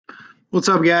What's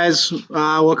up, guys?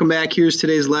 Welcome back. Here's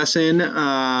today's lesson.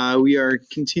 We are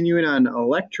continuing on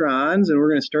electrons, and we're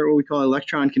going to start what we call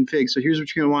electron config. So here's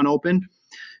what you're going to want to open.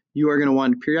 You are going to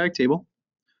want a periodic table.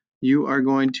 You are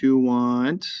going to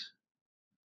want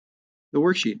the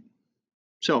worksheet.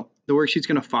 So the worksheet's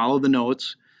going to follow the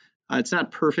notes. It's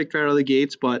not perfect right out of the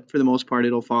gates, but for the most part,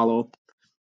 it'll follow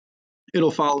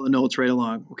the notes right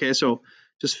along. Okay, so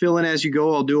just fill in as you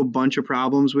go. I'll do a bunch of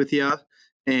problems with you.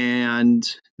 And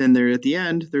then there at the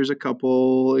end, there's a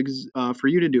couple for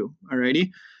you to do.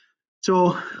 Alrighty.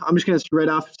 So I'm just going to right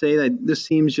off say that this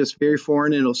seems just very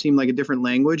foreign and it'll seem like a different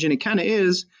language, and it kind of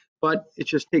is, but it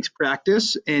just takes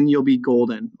practice and you'll be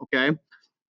golden. Okay.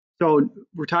 So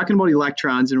we're talking about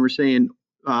electrons, and we're saying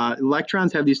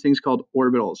electrons have these things called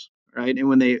orbitals, right? And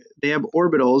when they have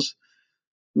orbitals,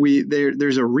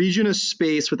 there's a region of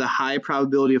space with a high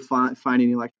probability of finding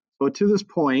electrons. So to this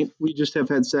point, we just have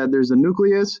had said there's a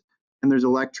nucleus and there's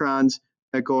electrons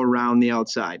that go around the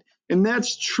outside. And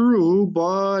that's true,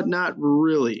 but not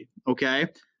really, okay?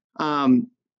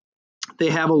 They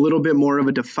have a little bit more of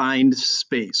a defined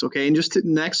space, okay? And just the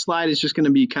next slide is just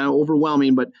gonna be kind of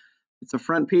overwhelming, but it's the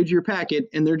front page of your packet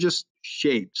and they're just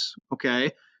shapes,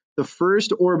 okay? The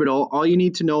first orbital, all you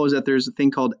need to know is that there's a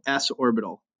thing called s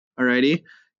orbital, alrighty?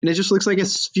 And it just looks like a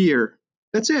sphere.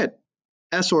 That's it,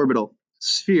 s orbital.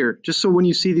 Sphere, just so when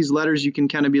you see these letters you can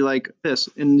kind of be like this.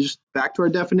 And just back to our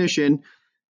definition,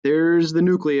 there's the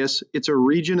nucleus. It's a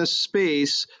region of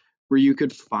space where you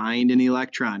could find an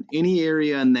electron, any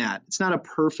area in that. It's not a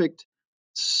perfect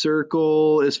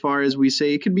circle as far as we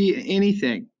say. It could be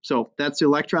anything. So that's the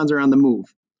electrons are on the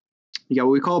move. You got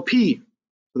what we call P.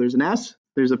 So there's an S,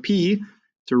 there's a P.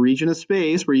 It's a region of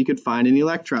space where you could find an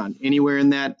electron anywhere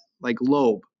in that like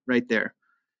lobe right there.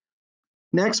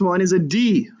 Next one is a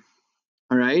D.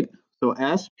 All right, so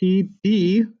S, P,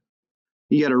 D,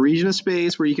 you got a region of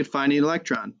space where you could find an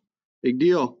electron. Big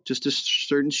deal, just a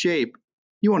certain shape.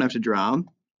 You won't have to draw them.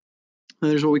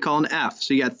 And there's what we call an F.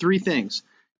 So you got three things.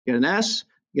 You got an S,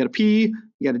 you got a P,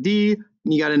 you got a D,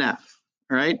 and you got an F.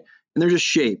 All right, and they're just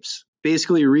shapes.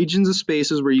 Basically regions of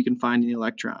spaces where you can find an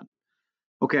electron.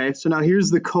 Okay, so now here's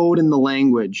the code in the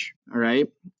language. All right,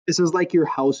 this is like your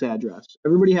house address.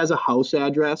 Everybody has a house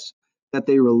address that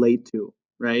they relate to,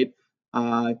 right?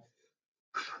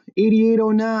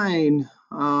 8809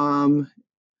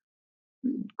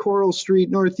 Coral Street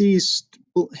Northeast,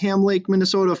 Ham Lake,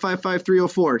 Minnesota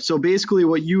 55304. So basically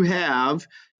what you have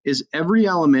is every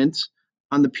element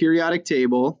on the periodic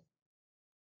table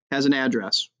has an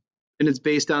address, and it's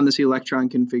based on this electron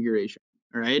configuration.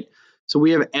 All right, so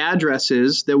we have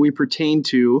addresses that we pertain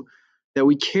to, that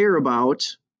we care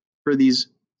about for these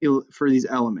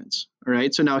elements. All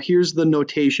right, so now here's the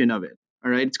notation of it. All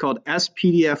right, it's called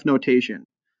SPDF notation.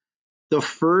 The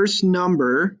first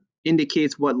number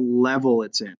indicates what level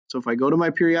it's in. So if I go to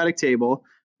my periodic table,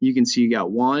 you can see you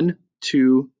got 1,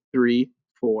 2, 3,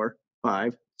 4,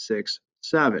 5, 6,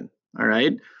 7. All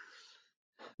right,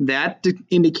 that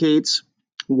indicates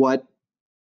what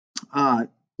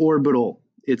orbital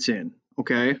it's in,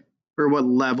 okay, or what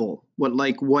level,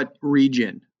 what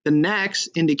region. The next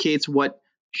indicates what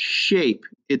shape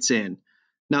it's in.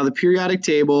 Now the periodic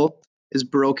table is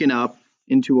broken up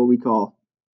into what we call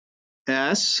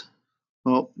S.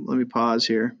 Oh, let me pause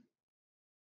here.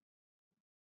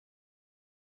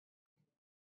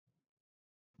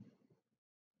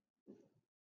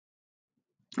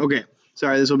 Okay,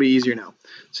 sorry, this will be easier now.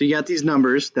 So you got these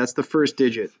numbers. That's the first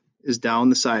digit is down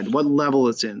the side, what level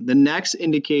it's in. The next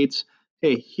indicates,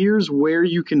 hey, here's where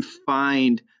you can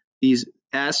find these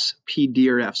S, P, D,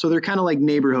 or F. So they're kind of like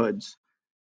neighborhoods.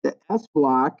 The S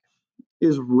block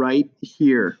is right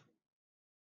here,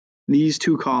 these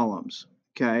two columns,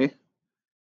 okay?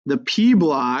 The P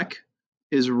block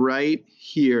is right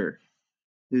here,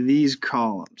 these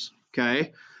columns,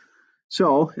 okay?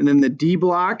 So, and then the D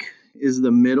block is the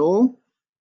middle,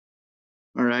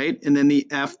 all right? And then the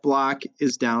F block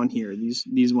is down here,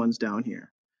 these ones down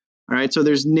here. All right, so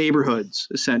there's neighborhoods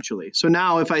essentially. So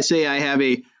now if I say I have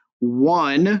a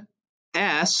 1s,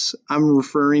 I'm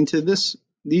referring to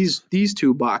these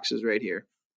two boxes right here.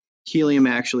 Helium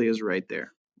actually is right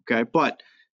there, okay? But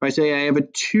if I say I have a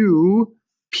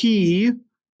 2p,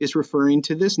 it's referring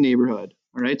to this neighborhood,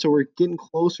 all right? So we're getting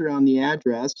closer on the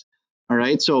address, all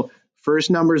right? So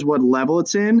first number is what level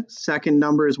it's in, second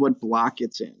number is what block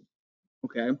it's in,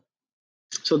 okay?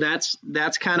 So that's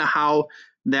kind of how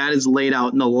that is laid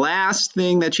out. And the last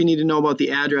thing that you need to know about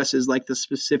the address is like the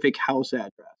specific house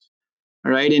address.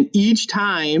 All right, and each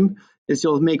time, this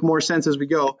will make more sense as we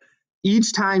go,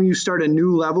 each time you start a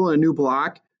new level, a new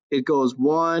block, it goes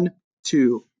 1,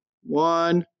 2,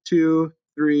 1, 2,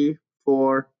 3,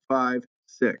 4, 5,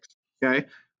 6. Okay,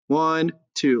 1,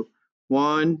 2,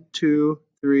 1, 2,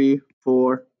 3,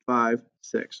 4, 5,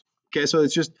 6. Okay, so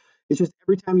it's just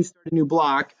every time you start a new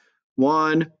block,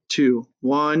 1, 2,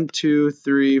 1, 2,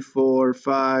 3, 4,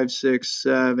 5, 6,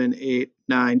 7, 8,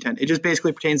 9, 10. It just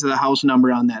basically pertains to the house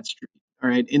number on that street, all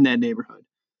right, in that neighborhood.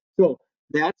 So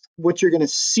that's what you're going to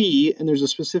see, and there's a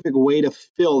specific way to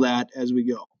fill that as we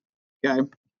go. Okay.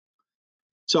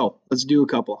 So let's do a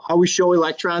couple. How we show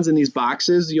electrons in these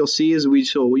boxes, you'll see is we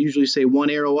usually say one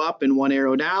arrow up and one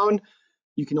arrow down.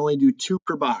 You can only do 2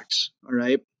 per box. All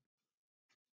right.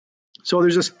 So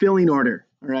there's this filling order.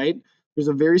 All right. There's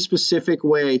a very specific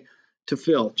way to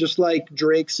fill. Just like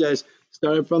Drake says,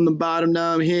 start from the bottom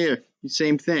down here.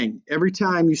 Same thing. Every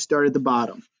time you start at the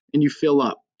bottom and you fill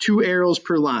up. 2 arrows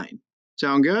per line.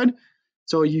 Sound good?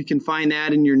 So you can find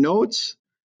that in your notes.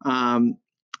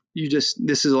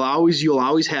 You'll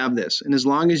always have this. And as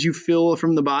long as you fill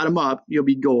from the bottom up, you'll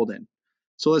be golden.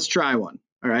 So let's try one.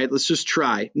 All right, let's just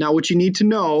try. Now what you need to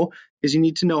know is you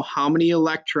need to know how many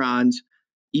electrons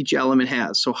each element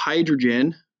has. So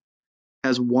hydrogen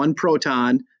has 1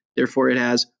 proton, therefore it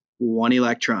has 1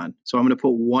 electron. So I'm going to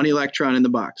put 1 electron in the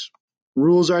box.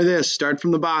 Rules are this: start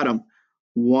from the bottom,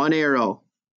 1 arrow.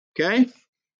 Okay?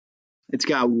 It's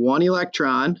got 1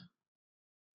 electron.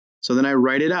 So then I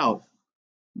write it out.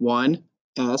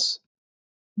 1s1.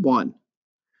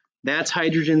 That's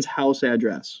hydrogen's house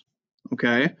address.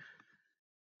 Okay?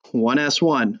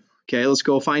 1s1. Okay, let's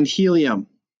go find helium.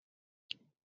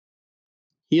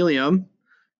 Helium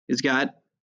has got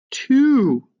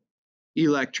 2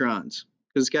 electrons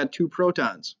because it's got 2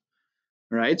 protons.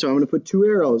 All right, so I'm going to put 2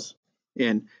 arrows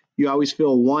in. You always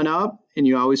fill 1 up and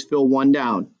you always fill 1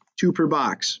 down. 2 per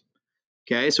box.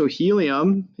 Okay, so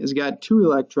helium has got 2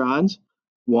 electrons.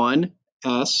 1s2.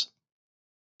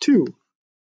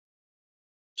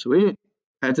 Sweet.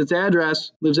 That's its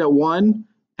address. Lives at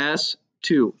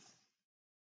 1s2.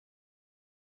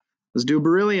 Let's do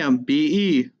beryllium,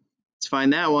 Be. Let's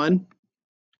find that one.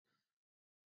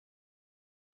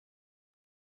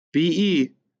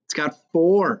 Be. It's got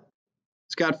 4.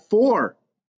 It's got 4.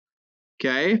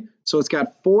 Okay, so it's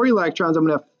got 4 electrons. I'm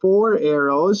going to have 4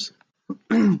 arrows.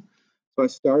 So I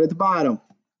start at the bottom.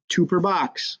 2 per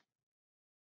box.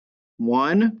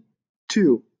 1,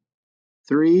 2,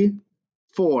 3,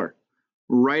 4.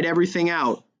 Write everything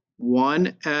out.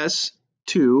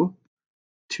 1s2,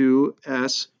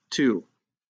 2s2.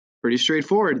 Pretty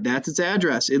straightforward. That's its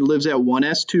address. It lives at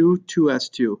 1s2,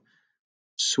 2s2.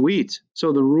 Sweet.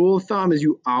 So the rule of thumb is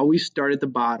you always start at the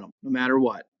bottom, no matter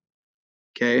what.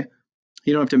 Okay?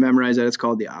 You don't have to memorize that. It's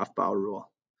called the Aufbau rule.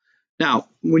 Now,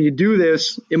 when you do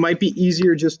this, it might be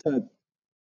easier just to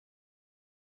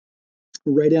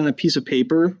write it on a piece of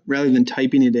paper rather than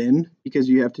typing it in, because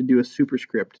you have to do a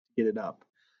superscript to get it up.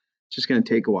 It's just going to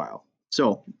take a while.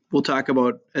 So we'll talk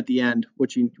about at the end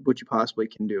what you possibly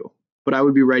can do. But I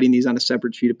would be writing these on a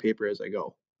separate sheet of paper as I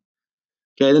go.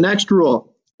 Okay, the next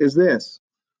rule is this.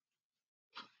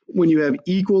 When you have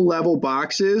equal level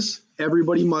boxes,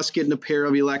 everybody must get in a pair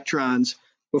of electrons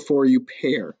before you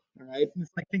pair. All right,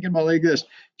 it's like thinking about like this.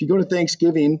 If you go to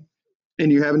Thanksgiving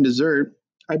and you're having dessert,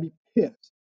 I'd be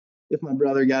pissed if my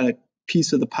brother got a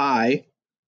piece of the pie,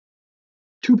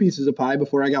 2 pieces of pie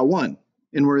before I got 1.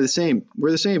 And we're the same.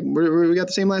 We're the same. We got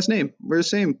the same last name. We're the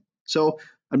same. So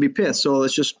I'd be pissed. So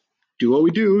let's just do what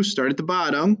we do. Start at the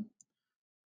bottom.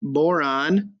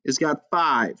 Boron has got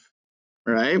 5.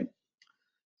 All right.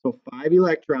 So 5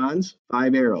 electrons,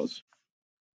 5 arrows.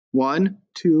 1,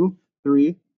 2,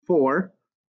 3, 4,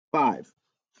 5.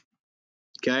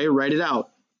 Okay, write it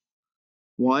out.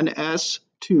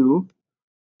 1s2,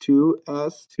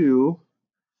 2s2,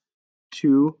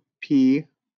 2p1.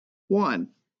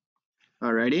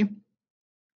 Alrighty.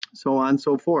 So on and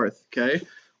so forth. Okay.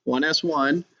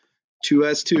 1s1,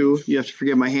 2s2. You have to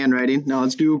forgive my handwriting. Now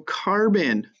let's do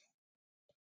carbon.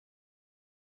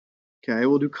 Okay,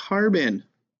 we'll do carbon.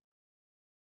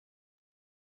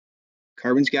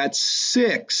 Carbon's got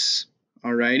 6.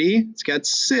 Alrighty, it's got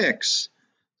 6. So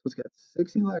it's got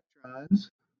 6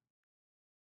 electrons.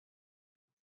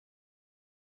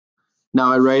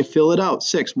 Now I fill it out.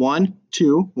 6. 1,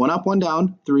 2, 1 up, 1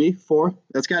 down, 3, 4.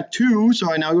 That's got 2.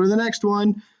 So I now go to the next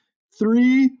one.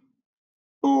 3,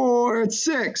 4. It's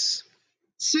 6.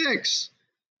 6.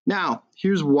 Now,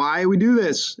 here's why we do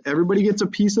this. Everybody gets a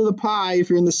piece of the pie. If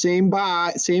you're in the same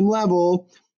level,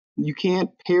 you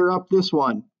can't pair up this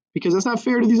one because that's not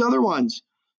fair to these other ones.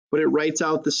 But it writes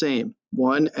out the same.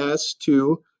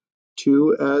 1s2,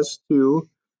 2s2,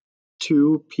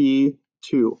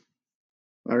 2p2.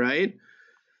 All right?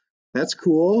 That's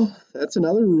cool. That's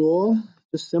another rule.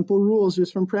 Just simple rules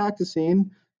just from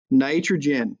practicing.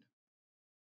 Nitrogen.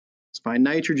 Let's find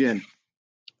nitrogen.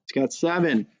 It's got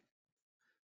 7.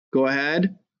 Go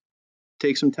ahead,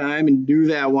 take some time and do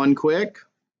that one quick.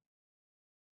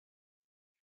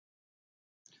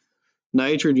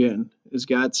 Nitrogen has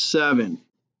got 7.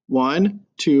 1,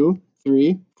 2,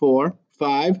 3, 4,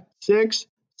 5, 6,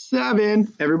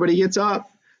 7. Everybody gets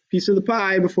up. Piece of the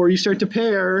pie before you start to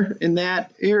pair in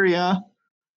that area.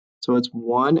 So it's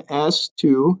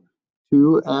 1s2,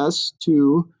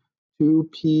 2s2,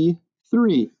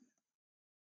 2p3.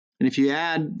 And if you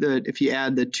add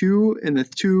the 2 and the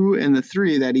 2 and the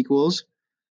 3, that equals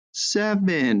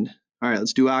 7. All right,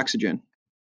 let's do oxygen.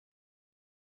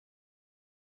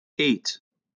 8.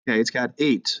 Okay, it's got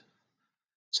 8.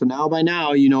 So now by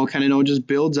now, you know, kind of know it just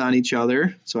builds on each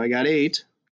other. So I got 8.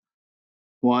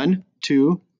 1,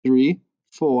 2, 3,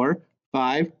 4,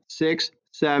 5, 6,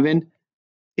 7,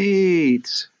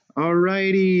 8. All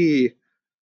righty.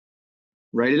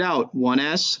 Write it out.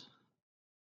 1s,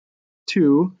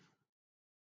 2,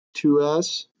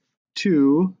 2s,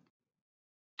 2,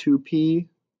 2p,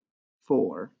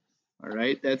 4. All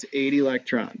right, that's 8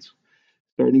 electrons.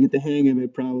 Starting to get the hang of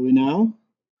it probably now.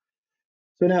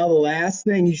 So now the last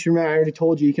thing you should remember, I already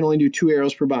told you, you can only do 2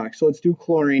 arrows per box. So let's do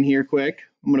chlorine here quick.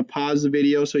 I'm going to pause the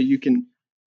video so you can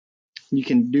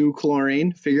do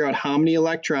chlorine, figure out how many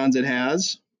electrons it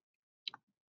has.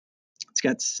 It's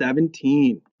got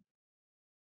 17.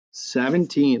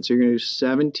 17. So you're going to do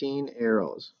 17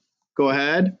 arrows. Go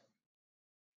ahead.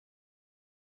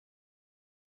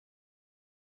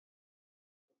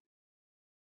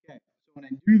 Okay, so when I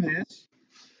do this,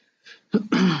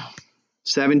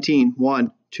 17,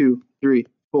 1, 2, 3,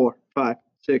 4, 5,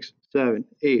 6, 7,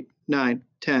 8, 9,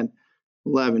 10,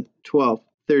 11, 12,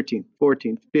 13,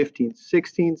 14, 15,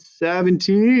 16,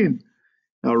 17.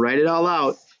 Now write it all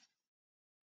out.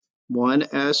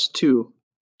 1s2,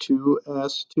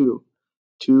 2s2,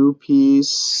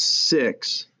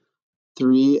 2p6,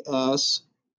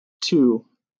 3s2,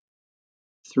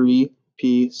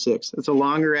 3p6. That's a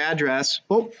longer address.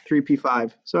 Oh,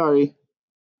 3p5. Sorry.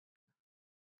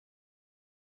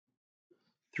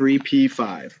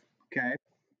 3p5. Okay.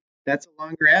 That's a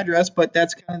longer address, but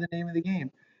that's kind of the name of the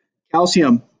game.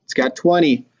 Calcium. It's got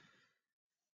 20.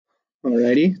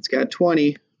 Alrighty. It's got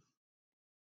 20.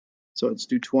 So let's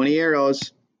do 20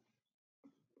 arrows.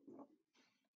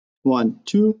 1,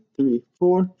 2, 3,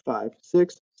 4, 5,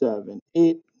 6, 7,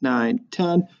 8, 9,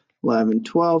 10, 11,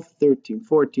 12, 13,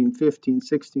 14, 15,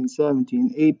 16,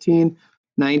 17, 18,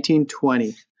 19,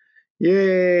 20.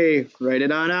 Yay! Write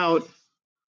it on out.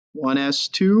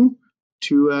 1s2,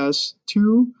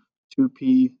 2s2,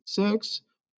 2p6,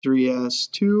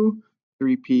 3s2,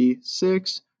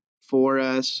 3p6,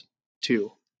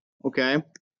 4s2. Okay?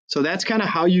 So that's kind of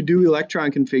how you do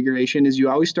electron configuration is you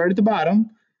always start at the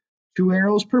bottom, 2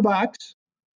 arrows per box,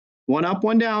 1 up,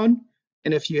 1 down,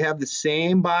 and if you have the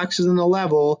same boxes in the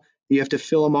level, you have to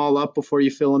fill them all up before you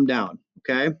fill them down,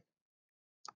 okay?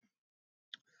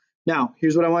 Now,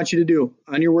 here's what I want you to do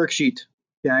on your worksheet,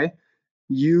 okay?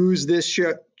 Use this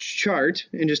chart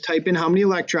and just type in how many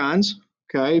electrons,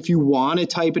 okay? If you want to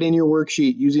type it in your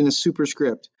worksheet using a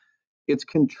superscript, it's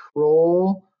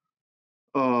control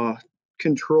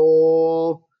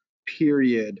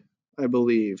period, I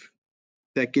believe.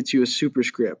 That gets you a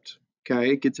superscript,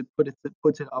 okay? It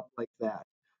puts it up like that.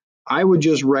 I would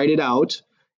just write it out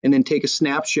and then take a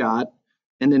snapshot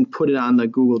and then put it on the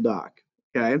Google Doc,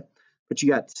 okay? But you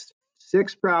got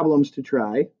 6 problems to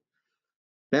try.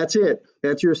 That's it.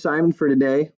 That's your assignment for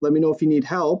today. Let me know if you need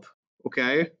help,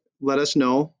 okay? Let us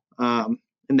know. And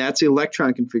that's the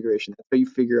electron configuration. That's how you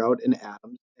figure out an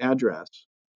atom's address.